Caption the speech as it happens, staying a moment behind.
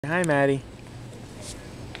Hi, Maddie.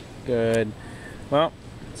 Good. Well,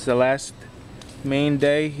 it's the last main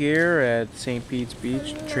day here at St. Pete's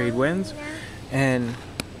Beach Trade Winds, and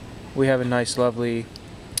we have a nice, lovely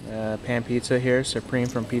pan pizza here, Supreme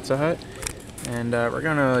from Pizza Hut, and we're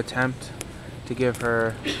gonna attempt to give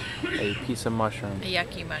her a piece of mushroom. A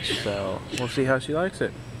yucky mushroom. So we'll see how she likes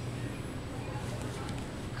it.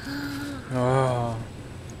 Oh,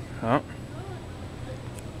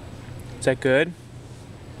 is that good?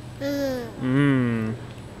 Mmm.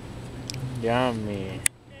 Yummy.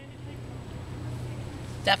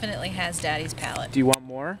 Definitely has Daddy's palate. Do you want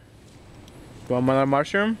more? You want another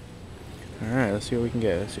mushroom? Alright, let's see what we can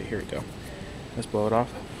get. Let's see. Here we go. Let's blow it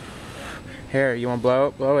off. Here, you want to blow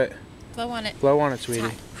it? Blow it. Blow on it. Blow on it,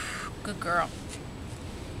 sweetie. Good girl.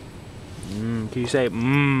 Can you say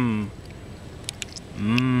mmm?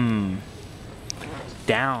 Mmm.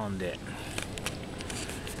 Downed it.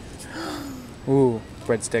 Ooh,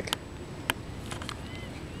 breadstick.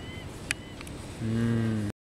 Mmm.